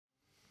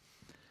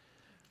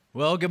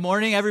Well, good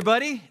morning,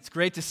 everybody. It's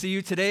great to see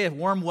you today. A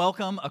warm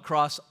welcome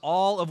across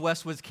all of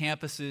Westwood's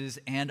campuses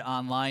and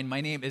online. My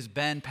name is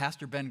Ben,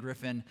 Pastor Ben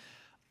Griffin.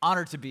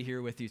 Honored to be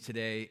here with you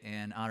today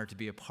and honored to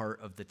be a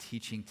part of the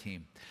teaching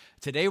team.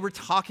 Today we're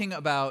talking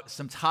about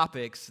some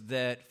topics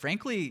that,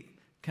 frankly,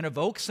 can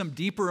evoke some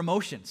deeper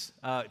emotions.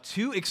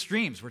 Two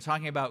extremes. We're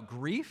talking about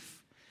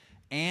grief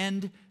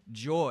and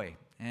joy.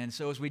 And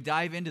so as we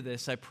dive into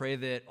this, I pray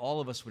that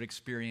all of us would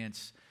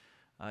experience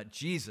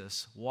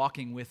Jesus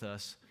walking with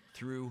us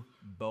through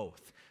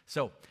both.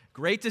 So,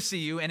 great to see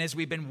you. And as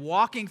we've been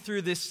walking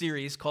through this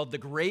series called The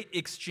Great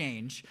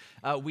Exchange,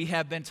 we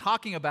have been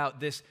talking about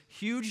this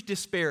huge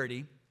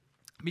disparity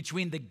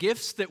between the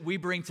gifts that we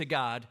bring to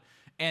God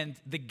and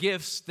the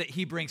gifts that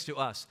He brings to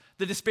us.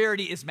 The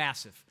disparity is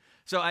massive.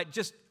 So,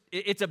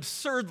 it's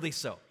absurdly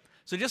so.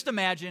 So just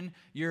imagine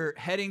you're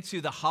heading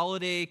to the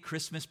holiday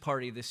Christmas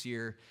party this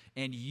year,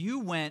 and you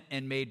went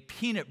and made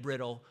peanut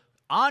brittle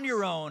on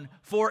your own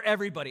for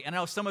everybody. And I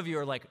know some of you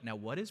are like, now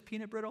what is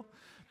peanut brittle?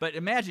 But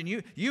imagine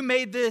you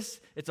made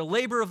this, it's a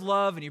labor of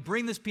love, and you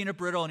bring this peanut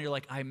brittle, and you're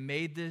like, I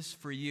made this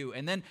for you.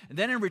 And then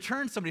in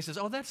return, somebody says,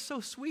 oh, that's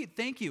so sweet,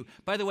 thank you.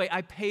 By the way,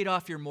 I paid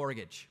off your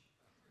mortgage.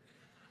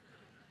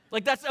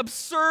 Like, that's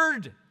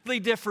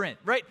absurdly different,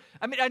 right?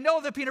 I mean, I know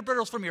the peanut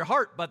brittle's from your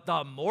heart, but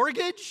the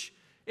mortgage?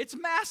 It's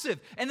massive.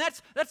 And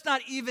that's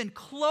not even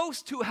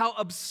close to how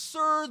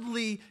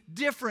absurdly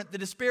different the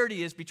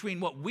disparity is between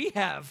what we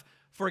have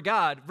for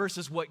God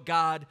versus what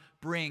God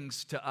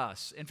brings to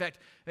us. In fact,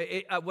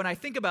 when I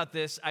think about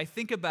this, I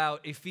think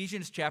about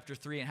Ephesians chapter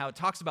 3 and how it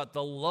talks about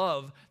the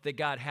love that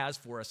God has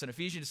for us. And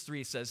Ephesians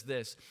 3 says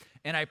this,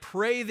 and I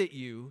pray that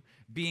you,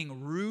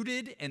 being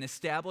rooted and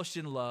established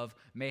in love,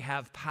 may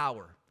have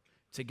power,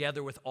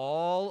 together with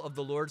all of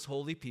the Lord's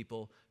holy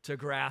people, to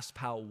grasp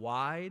how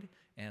wide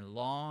and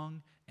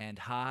long and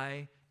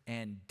high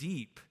and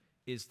deep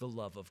is the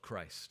love of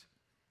Christ.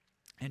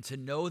 And to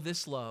know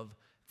this love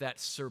that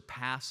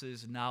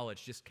surpasses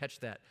knowledge. Just catch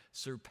that.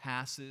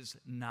 Surpasses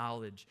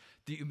knowledge.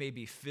 That you may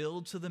be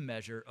filled to the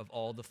measure of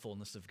all the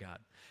fullness of God.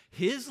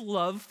 His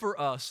love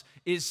for us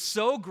is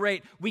so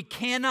great, we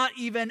cannot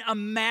even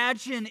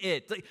imagine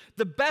it.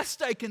 The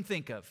best I can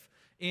think of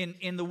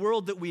in the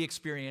world that we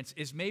experience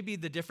is maybe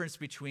the difference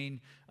between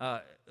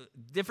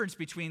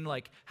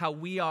like how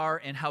we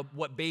are and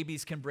what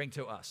babies can bring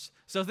to us.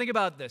 So think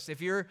about this.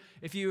 If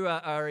you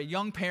are a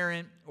young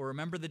parent or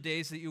remember the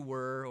days that you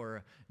were, or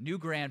a new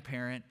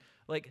grandparent,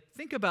 like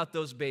think about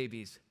those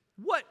babies.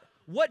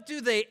 What do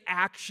they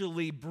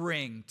actually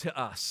bring to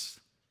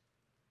us?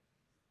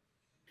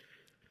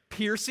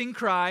 Piercing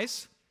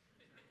cries,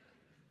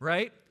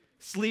 right?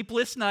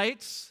 Sleepless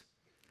nights.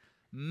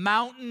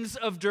 Mountains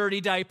of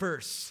dirty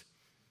diapers.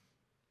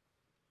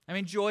 I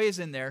mean, joy is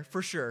in there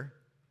for sure.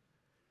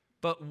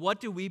 But what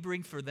do we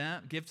bring for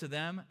them, give to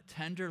them?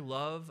 Tender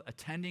love,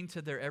 attending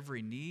to their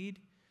every need.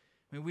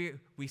 I mean,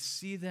 we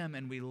see them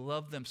and we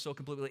love them so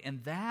completely.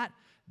 And that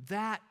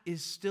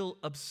is still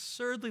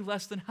absurdly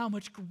less than how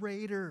much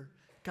greater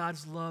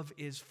God's love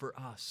is for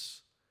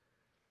us.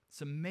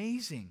 It's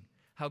amazing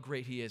how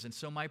great He is. And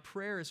so my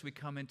prayer as we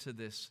come into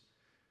this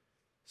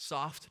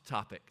soft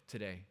topic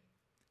today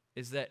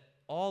is that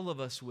all of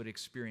us would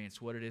experience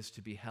what it is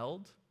to be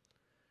held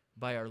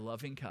by our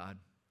loving God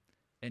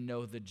and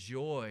know the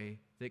joy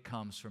that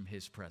comes from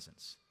His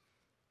presence.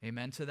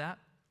 Amen to that?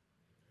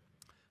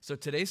 So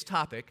today's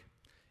topic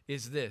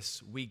is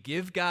this: we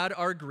give God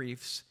our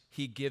griefs,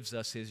 He gives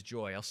us His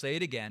joy. I'll say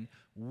it again.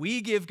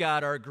 We give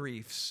God our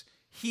griefs,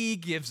 He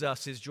gives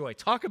us His joy.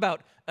 Talk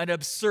about an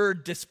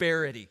absurd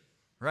disparity,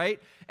 right?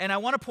 And I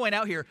want to point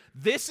out here,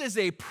 this is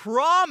a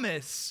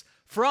promise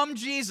from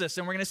Jesus,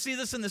 and we're going to see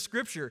this in the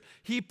scripture.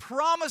 He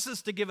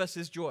promises to give us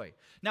His joy.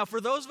 Now, for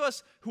those of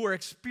us who are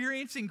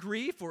experiencing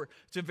grief or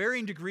to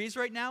varying degrees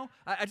right now,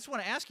 I just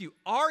want to ask you,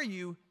 are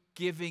you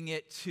giving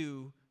it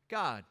to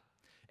God?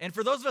 And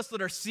for those of us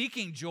that are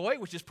seeking joy,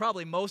 which is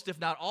probably most, if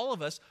not all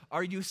of us,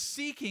 are you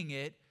seeking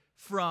it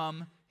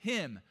from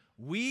Him?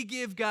 We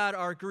give God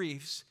our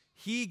griefs.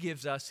 He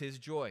gives us His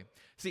joy.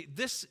 See,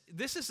 this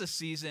is a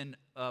season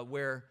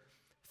where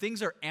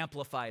things are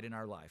amplified in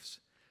our lives.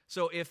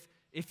 So if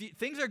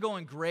things are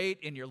going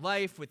great in your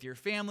life, with your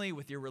family,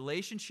 with your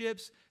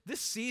relationships,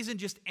 this season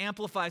just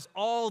amplifies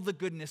all the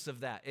goodness of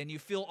that, and you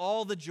feel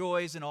all the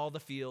joys and all the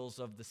feels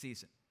of the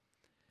season.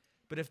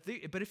 But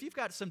if you've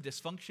got some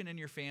dysfunction in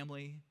your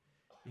family,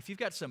 if you've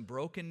got some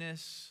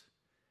brokenness,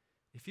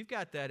 if you've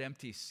got that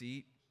empty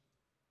seat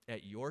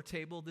at your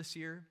table this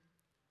year,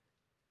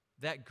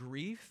 that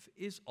grief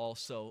is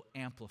also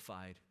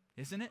amplified,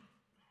 isn't it?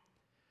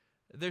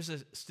 There's a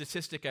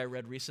statistic I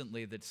read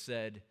recently that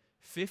said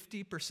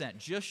 50%,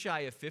 just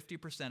shy of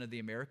 50% of the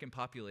American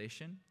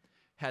population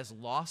has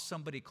lost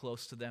somebody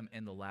close to them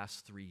in the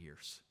last 3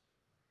 years.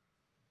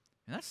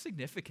 And that's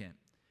significant.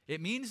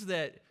 It means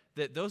that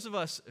those of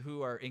us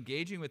who are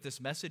engaging with this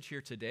message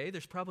here today,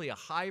 there's probably a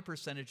high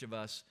percentage of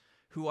us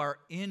who are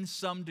in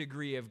some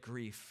degree of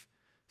grief,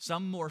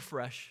 some more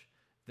fresh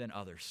than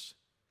others.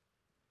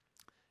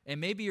 And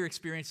maybe you're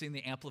experiencing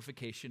the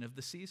amplification of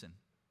the season.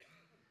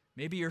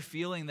 Maybe you're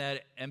feeling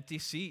that empty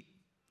seat.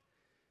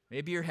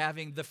 Maybe you're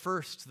having the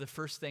first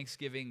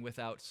Thanksgiving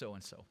without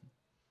so-and-so,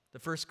 the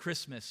first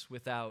Christmas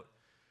without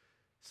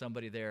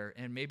somebody there.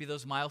 And maybe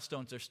those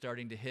milestones are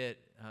starting to hit,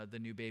 the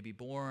new baby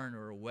born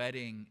or a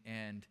wedding,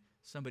 and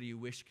somebody you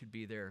wish could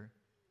be there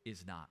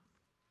is not.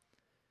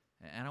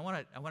 And I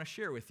want to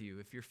share with you,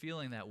 if you're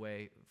feeling that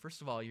way,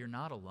 first of all, you're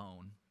not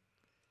alone.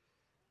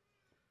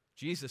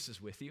 Jesus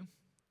is with you,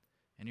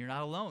 and you're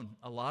not alone.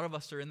 A lot of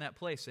us are in that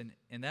place,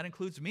 and that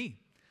includes me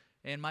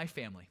and my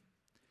family.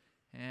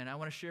 And I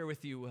want to share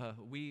with you, I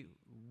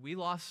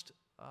lost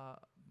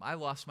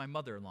my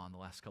mother-in-law in the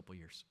last couple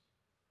years.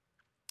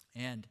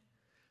 And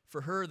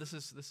for her, this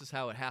is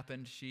how it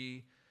happened.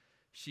 She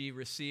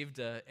received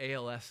a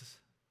ALS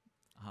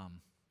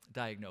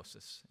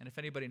diagnosis. And if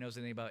anybody knows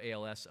anything about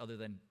ALS, other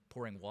than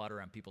pouring water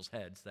on people's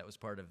heads, that was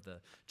part of the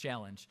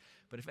challenge.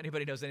 But if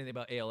anybody knows anything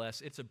about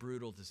ALS, it's a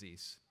brutal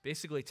disease.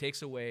 Basically, it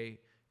takes away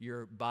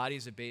your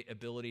body's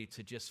ability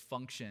to just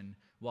function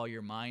while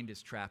your mind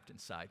is trapped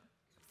inside.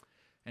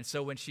 And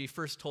so when she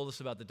first told us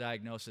about the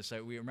diagnosis,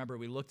 we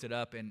looked it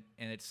up, and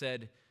it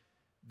said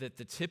that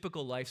the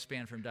typical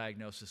lifespan from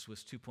diagnosis was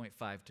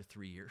 2.5 to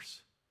 3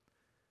 years.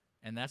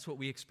 And that's what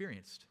we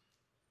experienced.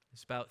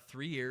 It's about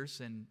 3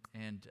 years, and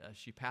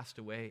she passed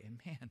away. And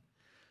man,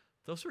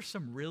 those were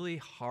some really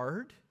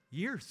hard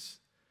years.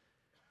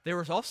 There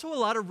was also a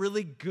lot of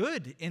really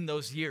good in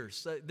those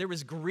years. There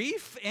was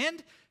grief,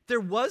 and there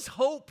was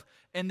hope,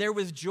 and there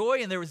was joy,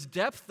 and there was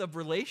depth of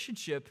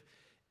relationship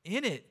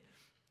in it.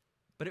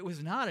 But it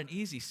was not an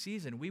easy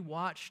season. We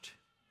watched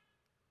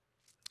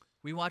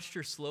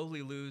her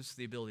slowly lose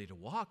the ability to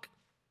walk,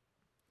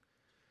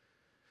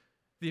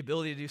 the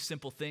ability to do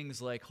simple things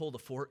like hold a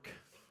fork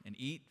and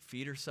eat,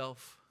 feed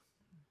herself,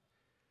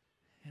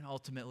 and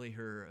ultimately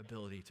her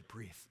ability to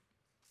breathe.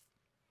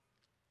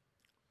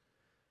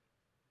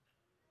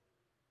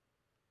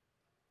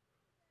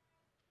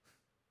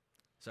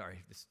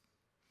 Sorry,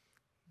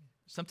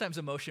 sometimes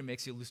emotion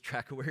makes you lose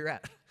track of where you're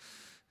at.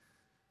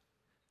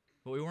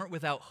 But we weren't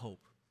without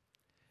hope.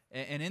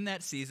 And in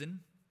that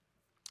season,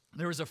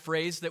 there was a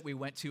phrase that we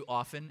went to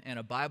often and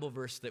a Bible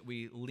verse that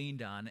we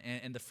leaned on.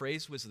 And the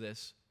phrase was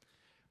this: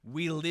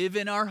 we live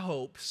in our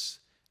hopes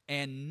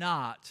and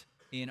not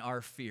in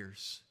our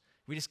fears.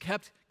 We just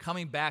kept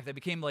coming back. That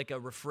became like a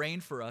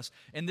refrain for us.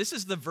 And this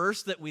is the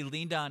verse that we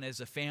leaned on as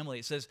a family.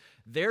 It says,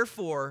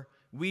 therefore,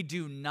 we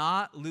do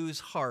not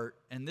lose heart.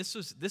 And this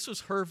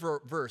was her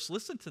verse.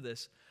 Listen to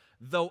this.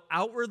 Though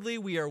outwardly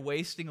we are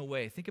wasting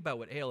away. Think about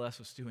what ALS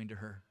was doing to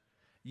her.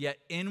 Yet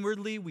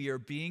inwardly we are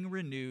being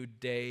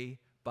renewed day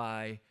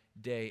by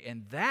day.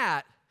 And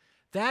that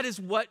is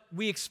what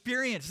we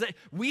experienced.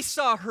 We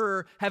saw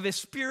her have a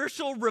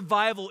spiritual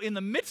revival in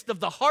the midst of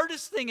the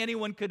hardest thing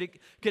anyone could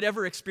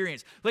ever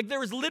experience. Like there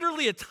was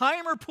literally a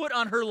timer put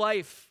on her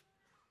life.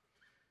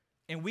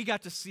 And we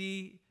got to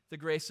see the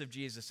grace of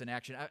Jesus in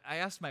action. I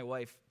asked my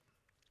wife,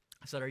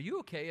 I said, are you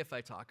okay if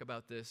I talk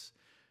about this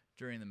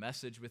during the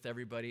message with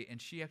everybody? And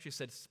she actually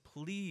said,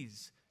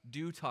 please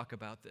do talk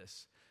about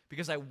this.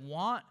 Because I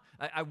want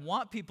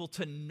people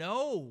to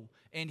know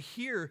and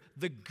hear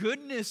the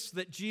goodness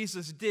that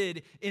Jesus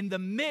did in the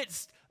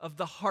midst of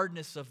the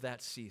hardness of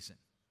that season.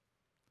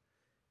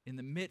 In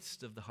the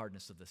midst of the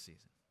hardness of the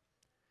season.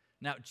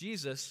 Now,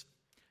 Jesus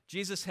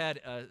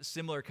had a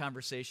similar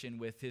conversation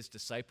with his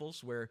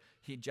disciples where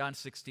John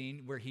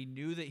 16, where he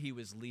knew that he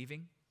was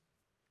leaving.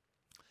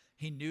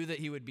 He knew that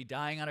he would be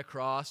dying on a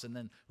cross and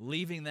then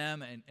leaving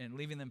them and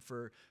leaving them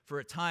for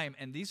a time.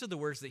 And these are the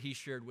words that he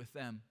shared with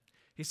them.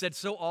 He said,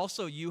 so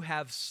also you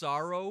have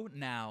sorrow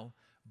now,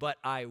 but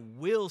I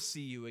will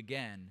see you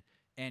again,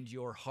 and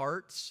your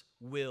hearts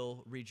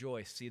will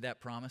rejoice. See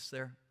that promise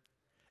there?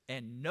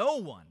 And no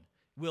one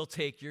will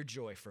take your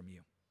joy from you.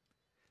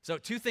 So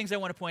 2 things I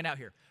want to point out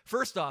here.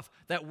 First off,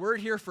 that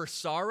word here for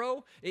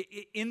sorrow,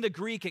 in the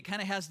Greek, it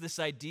kind of has this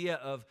idea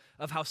of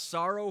how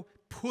sorrow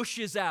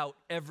pushes out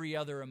every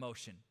other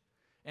emotion.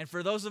 And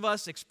for those of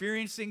us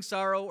experiencing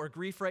sorrow or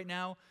grief right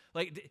now,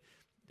 like,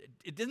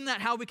 isn't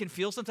that how we can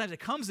feel? Sometimes it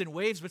comes in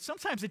waves, but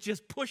sometimes it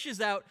just pushes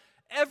out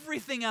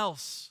everything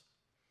else.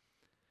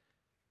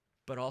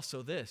 But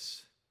also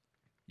this,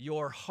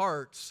 your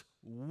hearts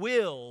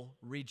will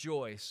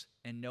rejoice,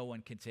 and no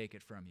one can take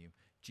it from you.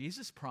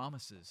 Jesus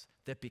promises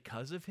that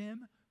because of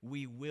him,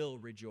 we will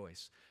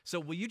rejoice. So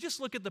will you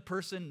just look at the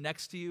person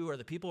next to you or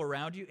the people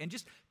around you and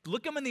just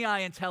look them in the eye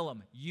and tell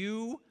them,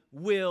 you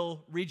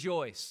will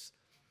rejoice.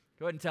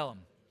 Go ahead and tell them.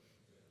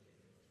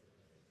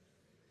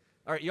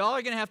 All right, y'all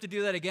are going to have to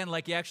do that again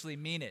like you actually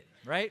mean it,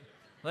 right?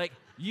 Like,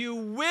 you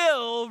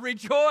will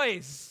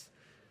rejoice.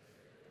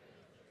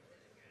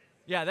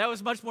 Yeah, that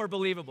was much more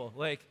believable.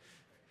 Like,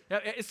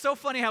 it's so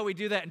funny how we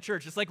do that in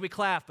church. It's like we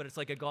clap, but it's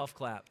like a golf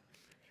clap.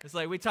 It's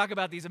like we talk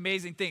about these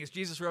amazing things.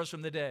 Jesus rose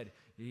from the dead.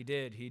 He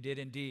did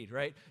indeed,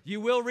 right?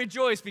 You will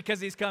rejoice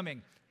because he's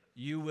coming.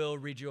 You will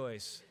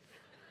rejoice.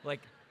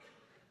 Like,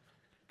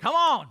 come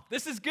on,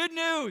 this is good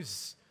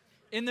news.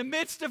 In the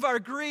midst of our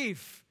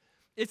grief,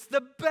 It's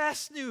the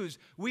best news.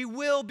 We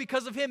will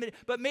because of him.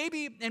 But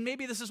maybe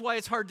this is why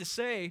it's hard to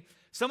say.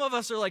 Some of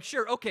us are like,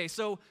 sure, okay,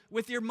 so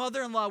with your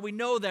mother-in-law, we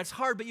know that's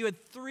hard, but you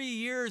had 3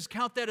 years.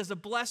 Count that as a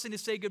blessing to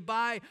say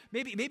goodbye.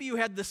 Maybe you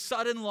had the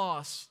sudden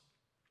loss.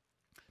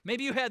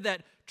 Maybe you had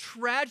that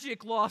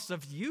tragic loss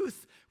of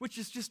youth, which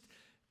is just,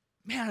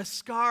 man, a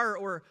scar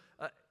or,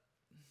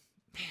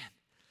 man,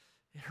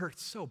 it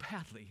hurts so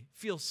badly. It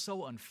feels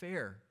so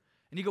unfair.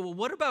 And you go, well,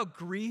 what about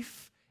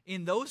grief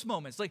in those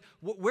moments? Like,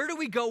 where do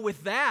we go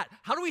with that?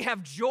 How do we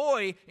have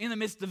joy in the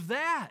midst of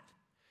that?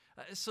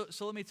 So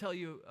let me tell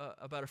you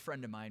about a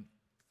friend of mine.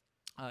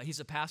 He's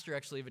a pastor,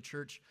 actually, of a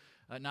church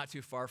not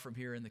too far from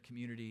here in the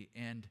community.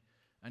 And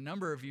a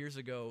number of years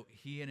ago,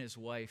 he and his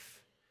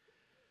wife,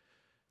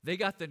 they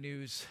got the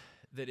news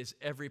that is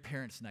every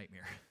parent's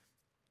nightmare.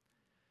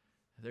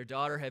 Their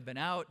daughter had been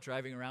out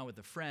driving around with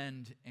a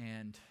friend,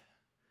 and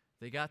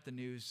they got the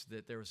news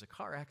that there was a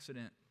car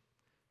accident,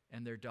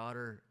 and their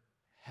daughter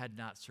had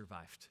not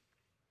survived.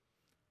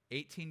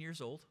 18 years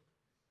old.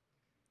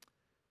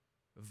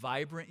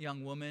 Vibrant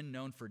young woman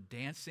known for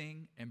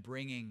dancing and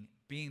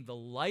being the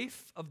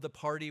life of the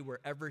party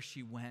wherever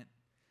she went.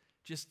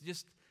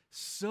 Just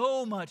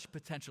so much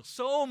potential,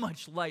 so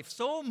much life,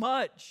 so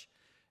much,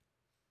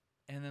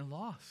 and then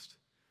lost.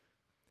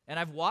 And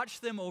I've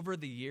watched them over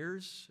the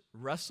years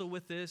wrestle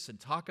with this and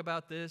talk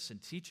about this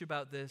and teach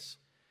about this.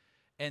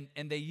 And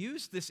they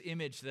use this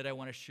image that I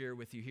want to share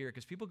with you here,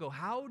 because people go,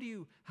 how do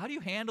you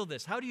handle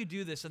this? How do you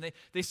do this? And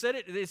they said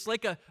it's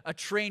like a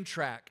train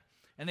track.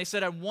 And they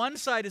said on one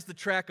side is the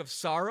track of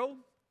sorrow,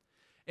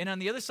 and on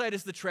the other side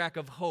is the track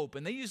of hope.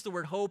 And they use the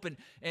word hope, and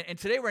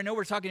today I know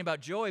we're talking about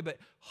joy, but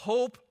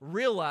hope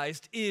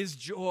realized is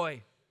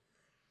joy.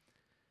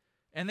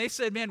 And they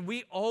said, man,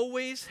 we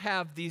always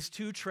have these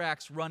two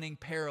tracks running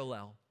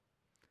parallel.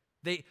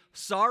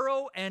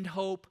 Sorrow and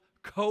hope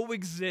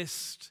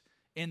coexist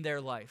in their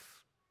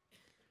life.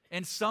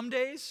 And some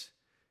days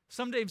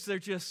they're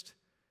just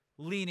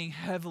leaning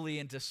heavily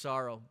into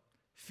sorrow,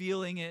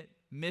 feeling it,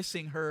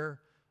 missing her,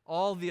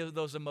 all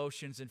those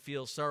emotions and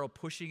feels, sorrow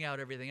pushing out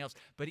everything else.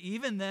 But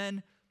even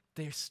then,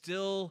 they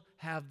still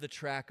have the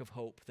track of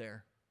hope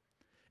there.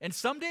 And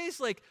some days,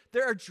 like,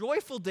 there are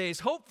joyful days,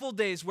 hopeful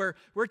days where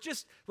we're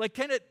just, like,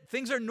 kind of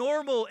things are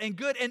normal and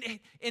good. And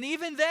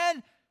even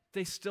then,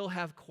 they still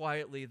have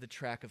quietly the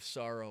track of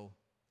sorrow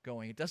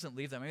going. It doesn't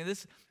leave them. I mean,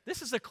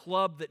 this is a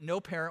club that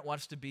no parent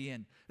wants to be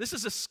in. This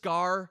is a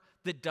scar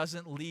that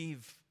doesn't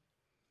leave.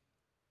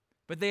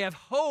 But they have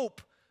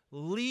hope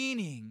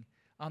leaning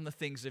on the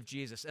things of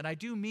Jesus. And I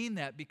do mean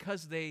that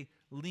because they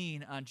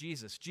lean on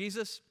Jesus.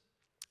 Jesus,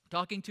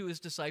 talking to his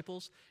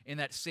disciples in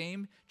that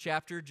same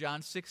chapter,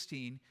 John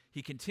 16,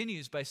 he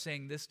continues by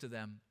saying this to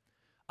them: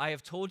 I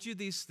have told you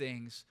these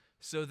things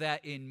so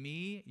that in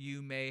me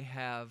you may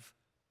have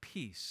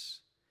peace.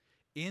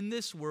 In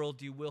this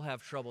world you will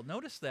have trouble.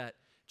 Notice that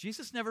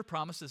Jesus never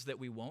promises that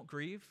we won't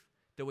grieve,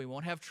 that we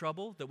won't have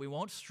trouble, that we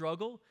won't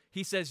struggle.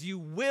 He says you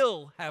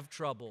will have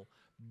trouble,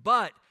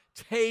 but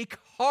take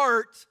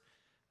heart,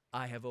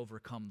 I have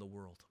overcome the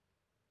world.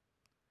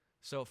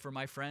 So for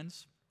my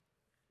friends,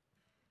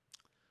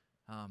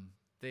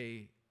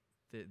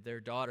 their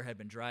daughter had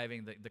been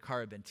driving, the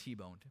car had been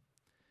T-boned,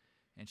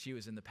 and she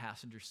was in the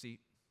passenger seat.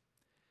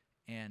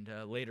 And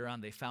later on,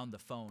 they found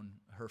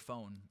her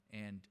phone,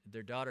 and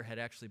their daughter had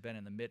actually been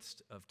in the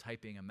midst of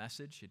typing a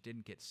message. It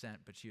didn't get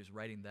sent, but she was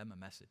writing them a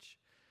message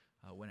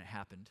when it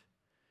happened.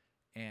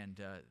 And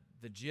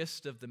the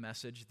gist of the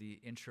message, the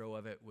intro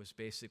of it, was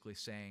basically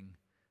saying,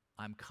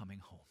 I'm coming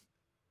home.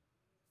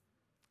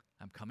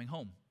 I'm coming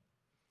home.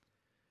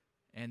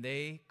 And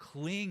they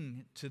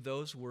cling to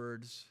those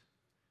words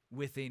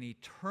with an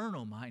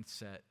eternal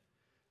mindset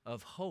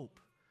of hope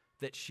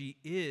that she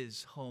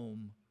is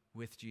home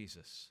with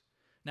Jesus.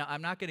 Now,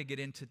 I'm not going to get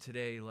into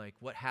today like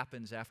what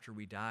happens after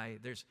we die.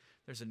 There's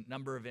a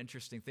number of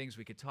interesting things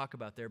we could talk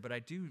about there, but I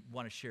do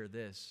want to share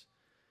this,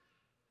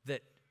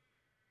 that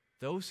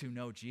those who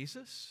know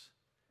Jesus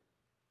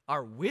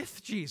are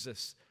with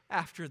Jesus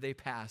after they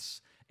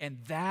pass, and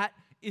that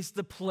is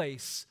the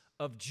place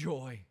of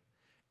joy.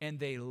 And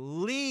they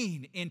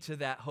lean into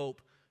that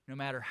hope no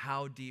matter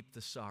how deep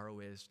the sorrow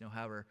is, no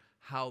matter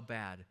how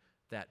bad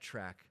that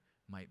track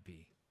might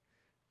be.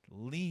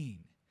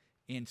 Lean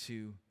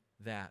into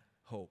that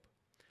hope.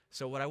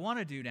 So what I want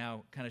to do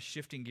now, kind of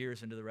shifting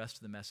gears into the rest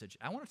of the message,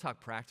 I want to talk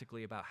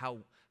practically about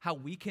how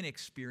we can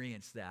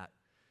experience that.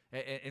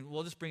 And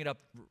we'll just bring it up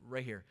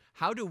right here.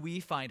 How do we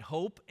find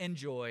hope and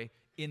joy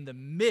in the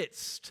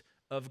midst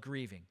of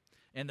grieving?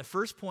 And the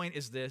first point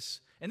is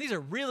this, and these are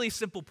really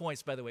simple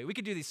points, by the way. We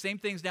could do these same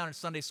things down in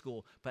Sunday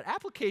school, but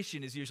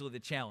application is usually the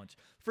challenge.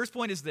 First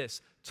point is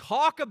this: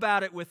 talk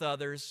about it with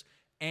others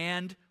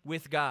and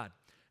with God.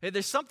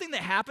 There's something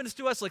that happens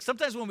to us, like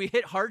sometimes when we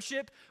hit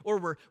hardship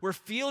or we're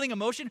feeling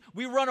emotion,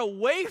 we run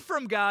away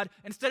from God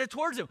instead of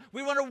towards Him.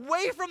 We run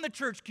away from the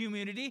church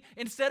community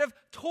instead of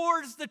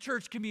towards the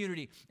church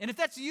community. And if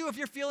that's you, if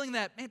you're feeling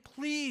that, man,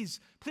 please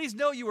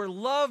know you are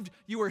loved,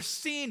 you are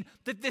seen,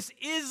 that this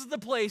is the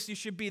place you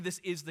should be, this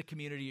is the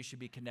community you should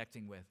be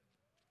connecting with.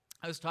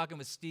 I was talking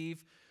with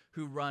Steve,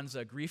 who runs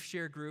a grief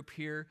share group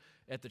here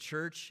at the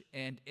church,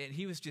 and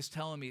he was just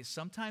telling me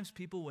sometimes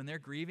people, when they're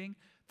grieving,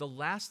 the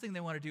last thing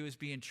they want to do is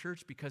be in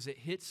church because it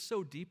hits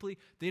so deeply.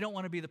 They don't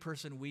want to be the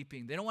person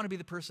weeping. They don't want to be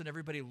the person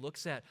everybody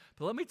looks at.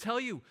 But let me tell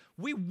you,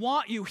 we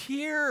want you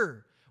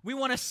here. We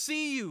want to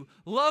see you,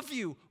 love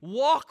you,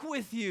 walk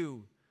with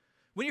you.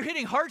 When you're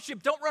hitting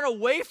hardship, don't run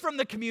away from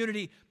the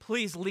community.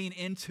 Please lean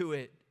into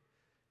it.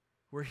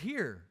 We're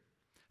here.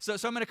 So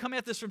I'm going to come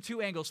at this from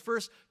two angles.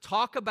 First,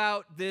 talk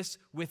about this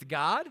with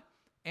God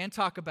and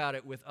talk about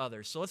it with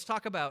others. So let's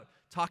talk about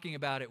talking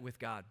about it with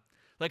God.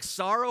 Like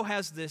sorrow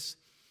has this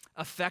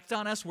effect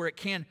on us where it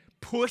can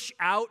push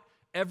out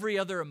every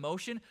other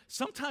emotion.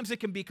 Sometimes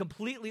it can be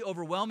completely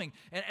overwhelming.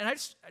 And I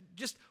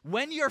just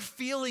when you're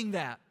feeling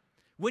that,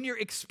 when you're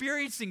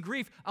experiencing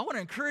grief, I want to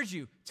encourage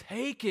you,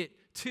 take it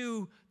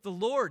to the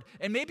Lord.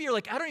 And maybe you're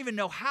like, I don't even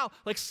know how.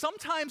 Like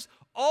sometimes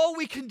all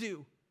we can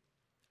do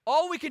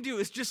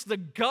is just the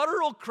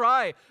guttural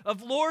cry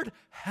of, Lord,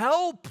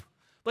 help.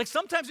 Like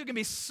sometimes we can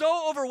be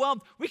so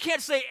overwhelmed, we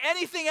can't say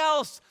anything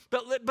else,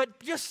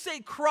 but just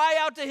cry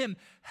out to him,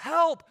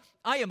 help.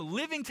 I am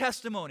living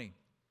testimony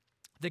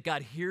that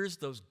God hears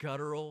those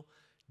guttural,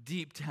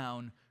 deep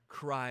down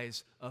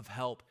cries of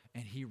help,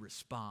 and he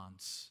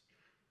responds.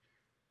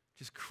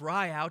 Just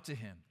cry out to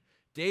him.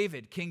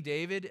 King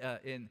David,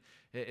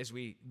 as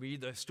we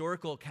read the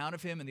historical account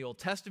of him in the Old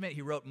Testament,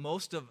 he wrote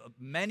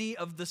many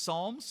of the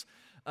Psalms.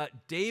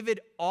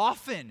 David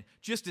often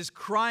just is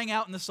crying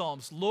out in the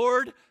Psalms,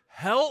 Lord,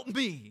 help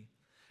me.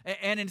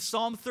 And in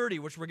Psalm 30,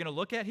 which we're going to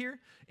look at here,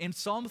 in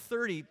Psalm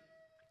 30,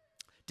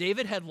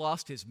 David had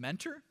lost his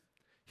mentor.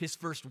 His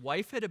first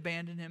wife had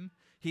abandoned him.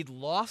 He'd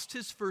lost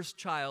his first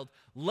child,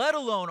 let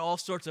alone all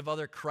sorts of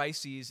other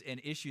crises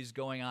and issues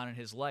going on in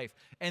his life.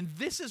 And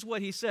this is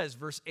what he says,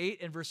 verse 8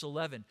 and verse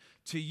 11.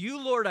 To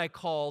you, Lord, I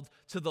called.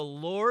 To the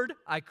Lord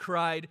I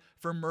cried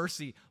for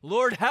mercy.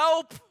 Lord,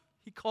 help!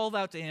 He called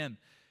out to him.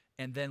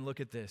 And then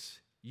look at this.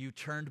 You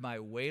turned my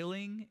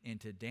wailing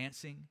into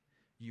dancing.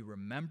 You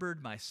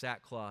remembered my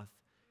sackcloth,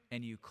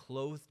 and you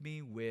clothed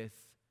me with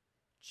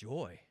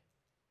joy.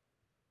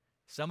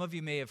 Some of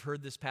you may have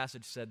heard this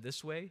passage said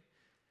this way.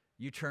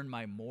 You turned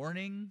my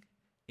mourning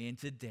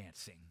into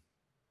dancing.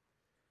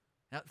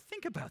 Now,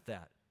 think about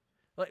that.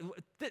 Like,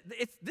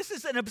 this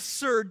is an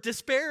absurd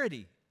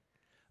disparity.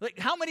 Like,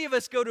 how many of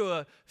us go to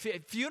a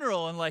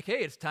funeral and like, hey,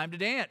 it's time to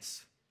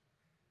dance?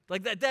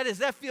 Like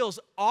that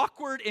feels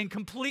awkward and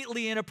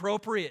completely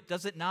inappropriate,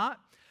 does it not?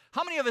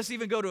 How many of us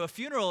even go to a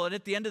funeral and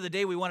at the end of the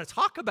day we want to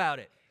talk about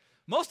it?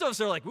 Most of us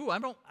are like, ooh, I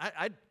don't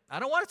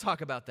want to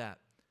talk about that.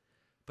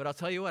 But I'll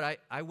tell you what,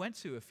 I went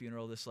to a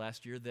funeral this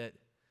last year that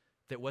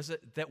was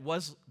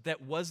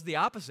the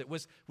opposite.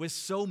 Was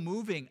so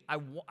moving.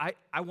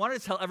 I wanted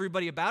to tell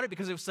everybody about it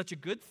because it was such a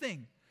good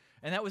thing.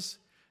 And that was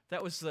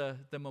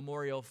the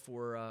memorial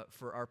for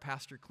our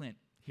pastor Clint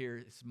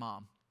here, his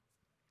mom.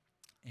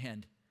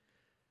 And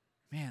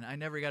man, I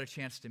never got a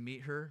chance to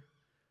meet her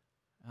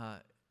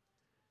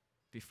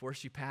before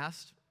she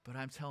passed, but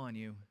I'm telling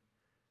you,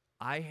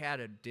 I had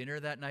a dinner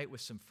that night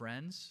with some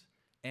friends,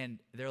 and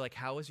they're like,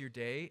 how was your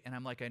day? And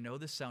I'm like, I know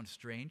this sounds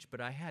strange, but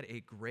I had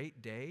a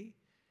great day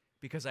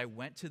because I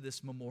went to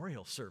this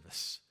memorial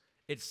service.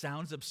 It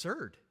sounds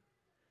absurd,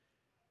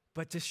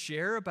 but to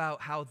share about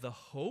how the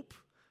hope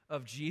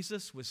of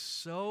Jesus was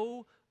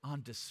so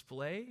on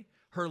display,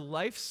 her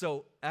life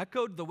so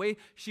echoed, the way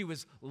she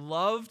was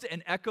loved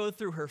and echoed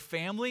through her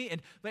family.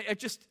 And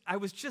I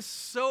was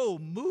just so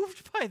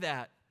moved by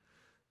that.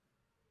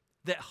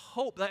 That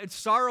hope, that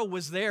sorrow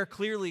was there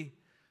clearly,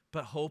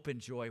 but hope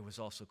and joy was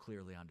also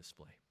clearly on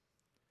display.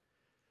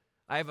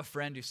 I have a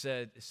friend who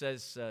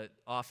says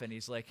often,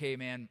 he's like, hey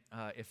man,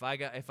 if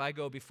I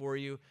go before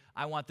you,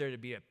 I want there to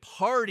be a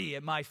party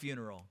at my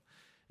funeral.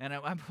 And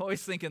I'm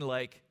always thinking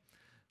like,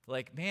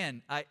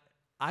 man,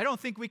 I don't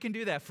think we can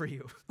do that for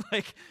you.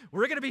 Like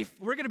we're gonna be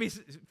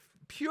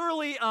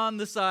purely on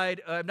the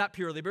side, not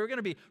purely, but we're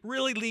gonna be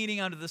really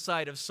leaning onto the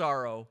side of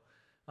sorrow.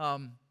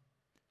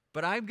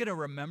 But I'm gonna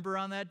remember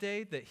on that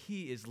day that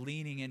he is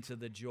leaning into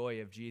the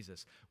joy of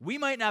Jesus. We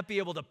might not be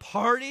able to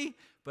party,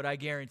 but I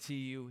guarantee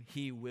you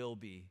he will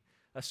be,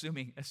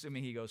 assuming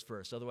he goes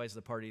first. Otherwise,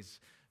 the party's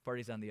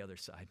on the other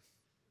side.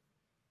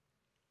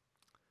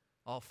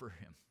 All for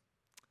him.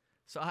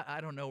 So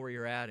I don't know where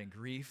you're at in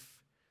grief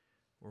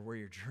or where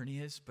your journey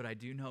is, but I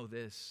do know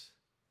this.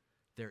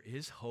 There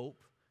is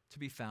hope to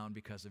be found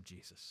because of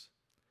Jesus.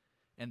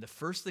 And the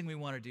first thing we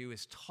want to do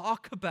is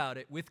talk about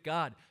it with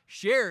God.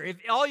 Share. If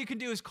all you can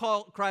do is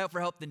cry out for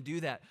help, then do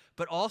that.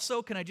 But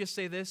also, can I just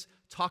say this?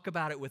 Talk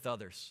about it with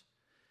others.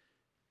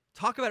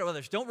 Talk about it with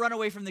others. Don't run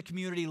away from the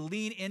community.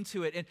 Lean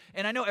into it.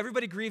 And I know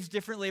everybody grieves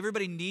differently.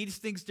 Everybody needs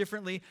things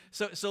differently.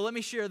 So let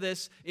me share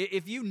this.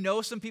 If you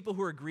know some people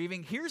who are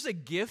grieving, here's a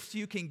gift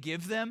you can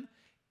give them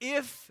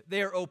if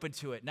they are open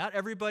to it. Not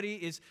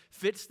everybody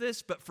fits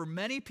this, but for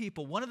many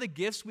people, one of the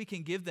gifts we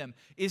can give them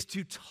is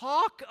to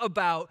talk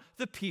about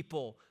the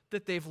people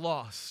that they've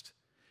lost.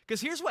 Because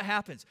here's what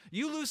happens.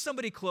 You lose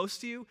somebody close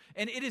to you,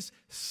 and it is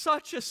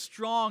such a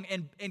strong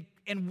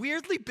and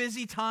weirdly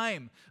busy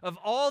time of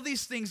all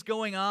these things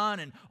going on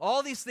and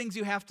all these things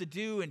you have to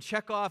do and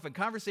check off and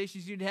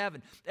conversations you need to have,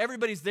 and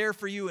everybody's there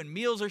for you, and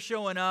meals are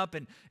showing up,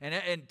 and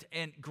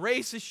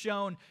grace is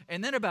shown.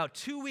 And then about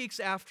 2 weeks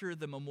after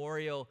the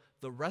memorial,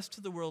 the rest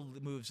of the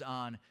world moves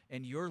on,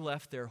 and you're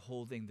left there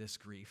holding this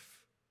grief.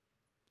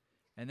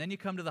 And then you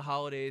come to the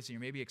holidays, and you're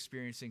maybe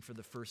experiencing for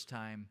the first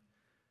time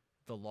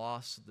the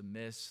loss, the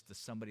miss, the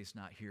somebody's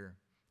not here.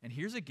 And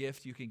here's a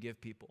gift you can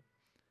give people,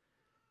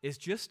 is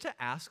just to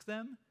ask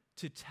them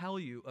to tell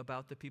you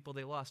about the people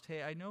they lost.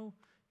 Hey, I know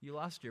you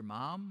lost your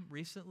mom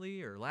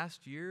recently or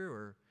last year,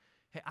 or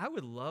hey, I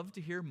would love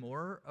to hear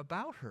more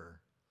about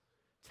her.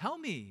 Tell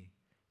me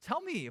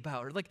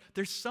about her. Like,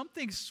 there's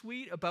something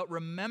sweet about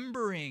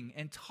remembering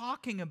and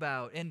talking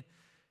about and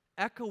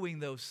echoing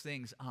those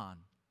things on.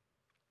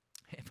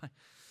 Hey,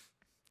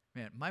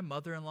 my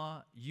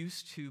mother-in-law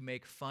used to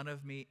make fun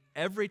of me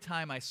every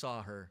time I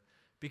saw her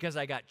because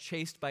I got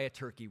chased by a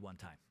turkey one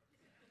time.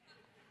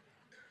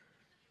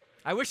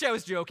 I wish I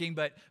was joking,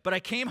 but I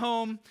came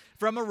home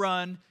from a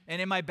run, and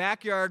in my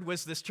backyard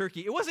was this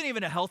turkey. It wasn't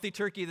even a healthy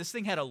turkey. This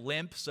thing had a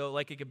limp, so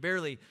like it could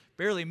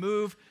barely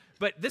move.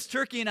 But this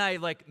turkey and I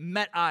like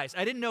met eyes.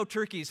 I didn't know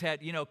turkeys had,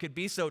 could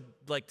be so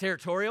like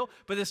territorial,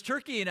 but this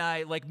turkey and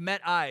I like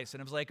met eyes,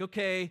 and I was like,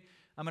 okay,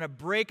 I'm going to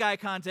break eye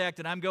contact,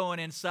 and I'm going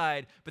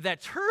inside. But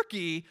that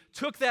turkey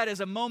took that as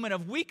a moment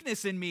of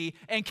weakness in me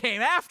and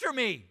came after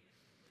me.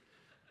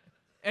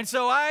 And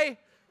so I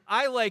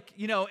like,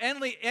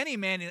 any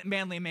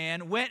manly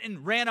man went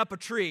and ran up a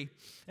tree.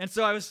 And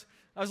so I was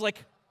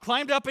like,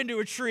 climbed up into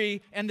a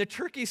tree, and the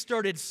turkey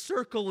started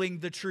circling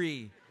the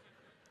tree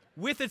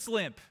with its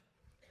limp.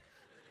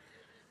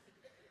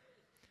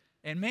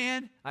 And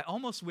man, I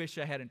almost wish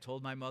I hadn't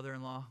told my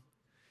mother-in-law,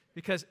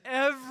 because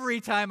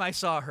every time I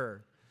saw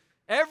her,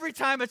 every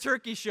time a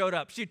turkey showed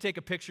up, she'd take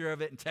a picture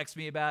of it and text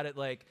me about it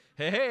like,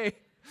 hey,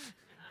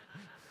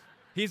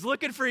 he's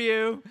looking for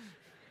you.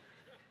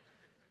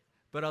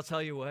 But I'll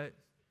tell you what,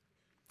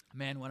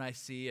 man, when I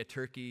see a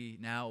turkey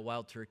now, a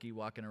wild turkey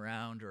walking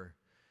around, or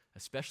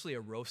especially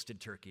a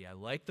roasted turkey, I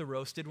like the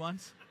roasted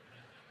ones,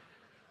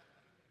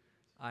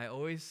 I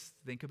always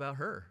think about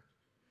her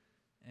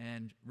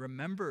and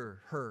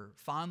remember her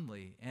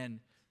fondly. And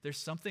there's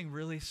something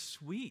really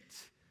sweet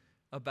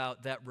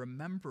about that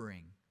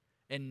remembering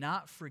and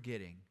not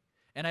forgetting.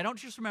 And I don't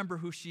just remember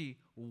who she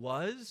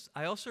was,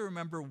 I also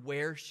remember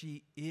where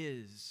she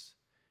is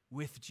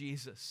with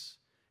Jesus.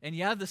 And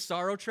yeah, the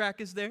sorrow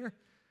track is there,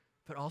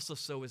 but also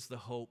so is the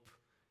hope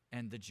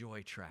and the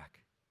joy track.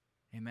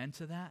 Amen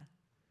to that?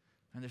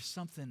 And there's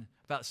something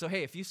about, so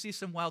hey, if you see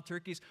some wild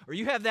turkeys, or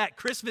you have that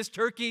Christmas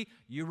turkey,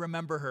 you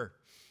remember her.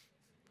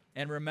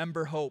 And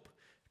remember hope,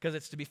 because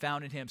it's to be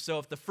found in him. So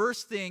if the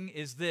first thing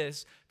is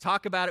this,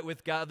 talk about it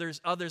with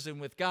others and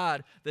with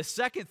God. The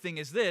second thing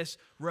is this,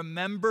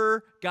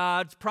 remember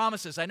God's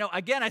promises. I know,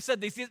 again, I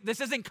said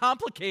this isn't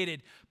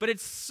complicated, but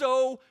it's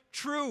so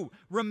true.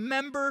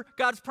 Remember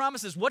God's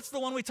promises. What's the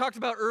one we talked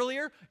about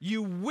earlier?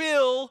 You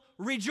will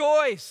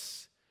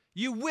rejoice.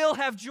 You will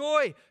have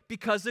joy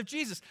because of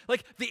Jesus.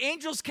 Like the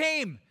angels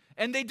came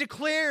and they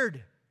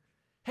declared,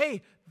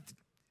 hey,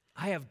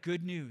 I have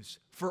good news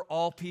for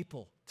all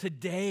people.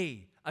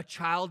 Today, a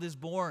child is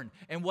born.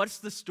 And what's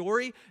the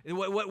story?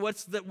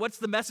 What's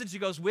the message that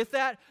goes with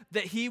that?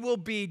 That he will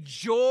be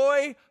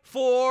joy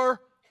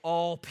for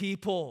all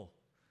people.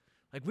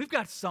 Like we've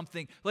got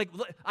something. Like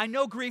I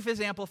know grief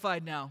is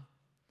amplified now.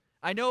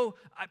 I know,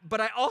 but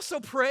I also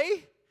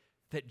pray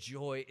that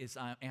joy is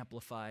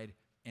amplified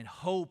and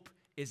hope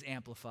is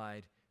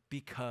amplified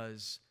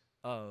because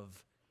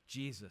of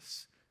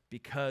Jesus,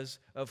 because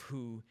of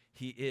who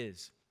he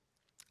is.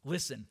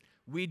 Listen,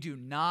 we do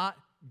not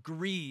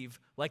grieve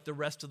like the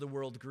rest of the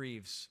world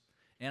grieves.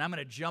 And I'm going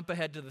to jump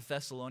ahead to the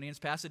Thessalonians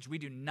passage. We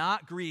do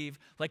not grieve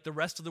like the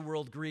rest of the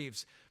world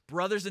grieves.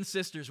 Brothers and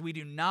sisters, we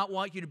do not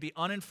want you to be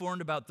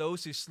uninformed about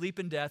those who sleep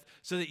in death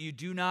so that you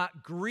do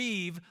not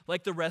grieve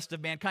like the rest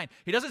of mankind.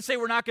 He doesn't say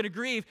we're not going to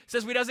grieve. He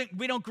says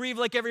we don't grieve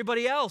like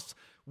everybody else.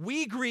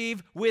 We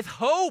grieve with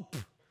hope.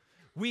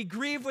 We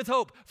grieve with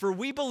hope, for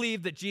we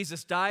believe that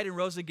Jesus died and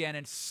rose again,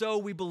 and so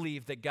we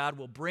believe that God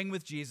will bring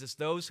with Jesus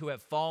those who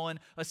have fallen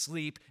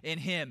asleep in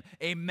him.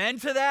 Amen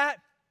to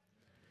that?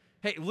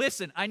 Hey,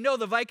 listen, I know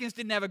the Vikings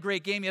didn't have a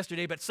great game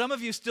yesterday, but some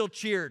of you still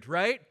cheered,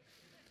 right?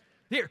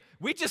 Here,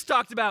 we just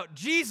talked about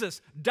Jesus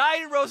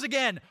died and rose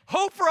again,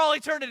 hope for all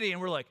eternity,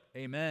 and we're like,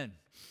 amen.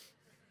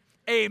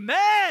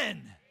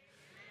 Amen.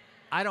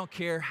 I don't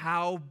care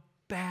how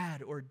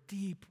bad or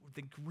deep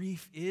the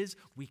grief is,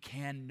 we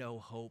can know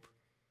hope.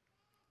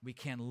 We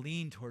can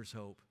lean towards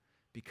hope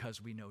because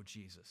we know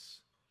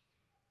Jesus.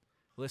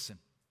 Listen,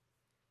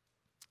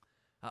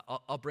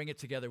 I'll bring it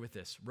together with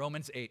this.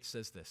 Romans 8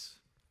 says this,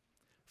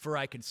 "For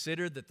I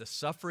consider that the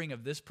suffering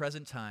of this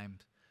present time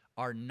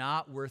are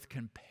not worth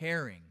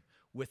comparing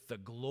with the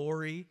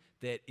glory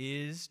that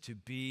is to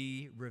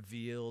be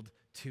revealed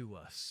to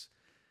us."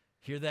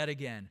 Hear that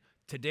again.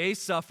 Today's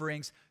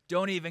sufferings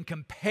don't even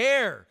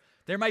compare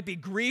There might be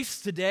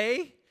griefs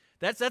today.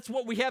 That's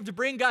what we have to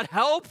bring God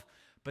help,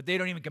 but they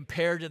don't even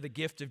compare to the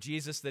gift of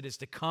Jesus that is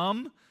to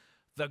come,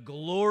 the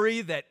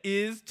glory that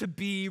is to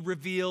be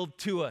revealed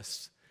to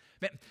us.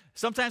 Man,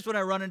 sometimes when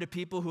I run into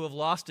people who have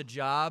lost a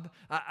job,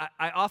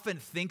 I often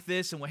think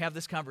this, and we have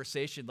this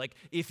conversation, like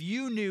if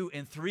you knew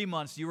in 3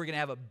 months you were going to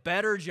have a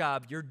better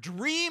job, your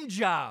dream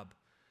job,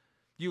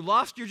 you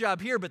lost your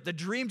job here, but the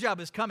dream job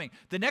is coming.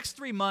 The next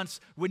 3 months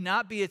would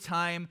not be a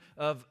time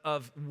of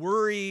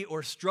worry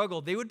or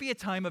struggle. They would be a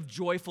time of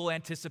joyful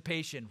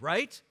anticipation,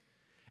 right?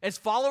 As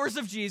followers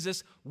of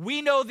Jesus,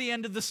 we know the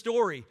end of the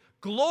story.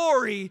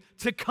 Glory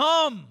to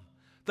come.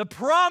 The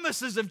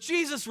promises of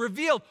Jesus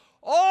revealed.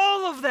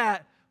 All of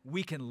that,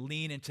 we can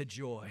lean into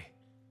joy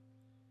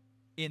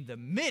in the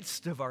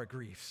midst of our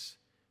griefs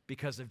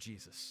because of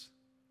Jesus.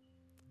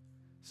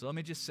 So let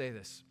me just say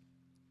this.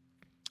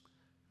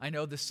 I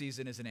know this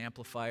season is an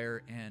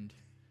amplifier, and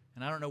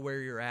I don't know where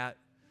you're at,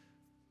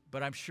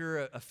 but I'm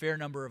sure a fair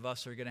number of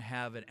us are going to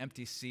have an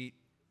empty seat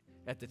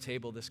at the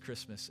table this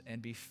Christmas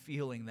and be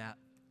feeling that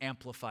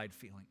amplified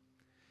feeling.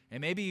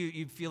 And maybe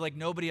you feel like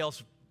nobody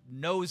else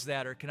knows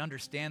that or can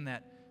understand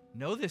that.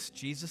 Know this,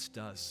 Jesus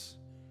does.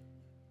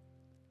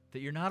 That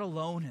you're not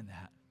alone in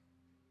that.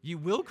 You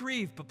will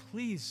grieve, but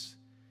please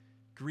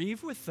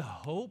grieve with the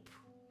hope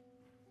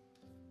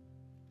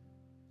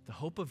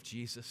of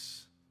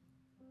Jesus.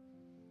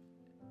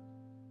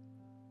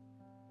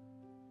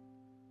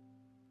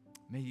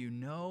 May you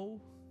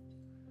know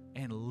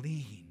and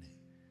lean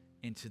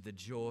into the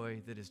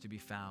joy that is to be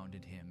found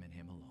in Him and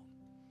Him alone.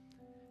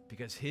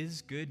 Because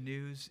His good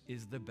news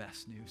is the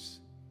best news.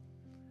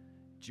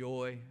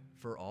 Joy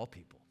for all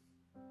people.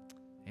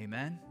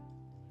 Amen?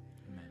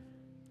 Amen.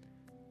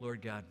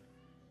 Lord God,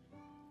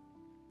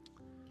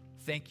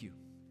 thank you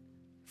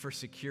for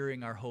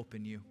securing our hope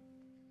in you.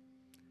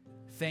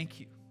 Thank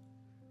you,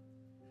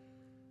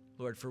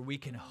 Lord, for we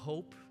can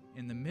hope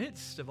in the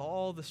midst of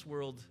all this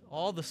world,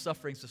 all the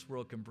sufferings this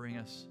world can bring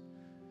us.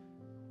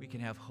 We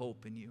can have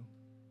hope in you.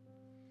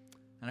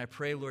 And I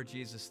pray, Lord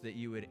Jesus, that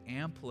you would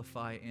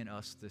amplify in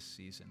us this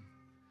season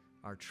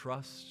our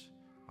trust,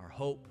 our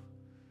hope,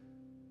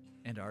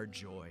 and our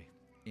joy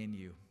in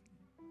you.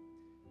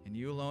 In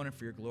you alone and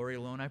for your glory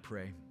alone, I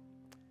pray.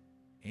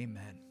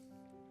 Amen.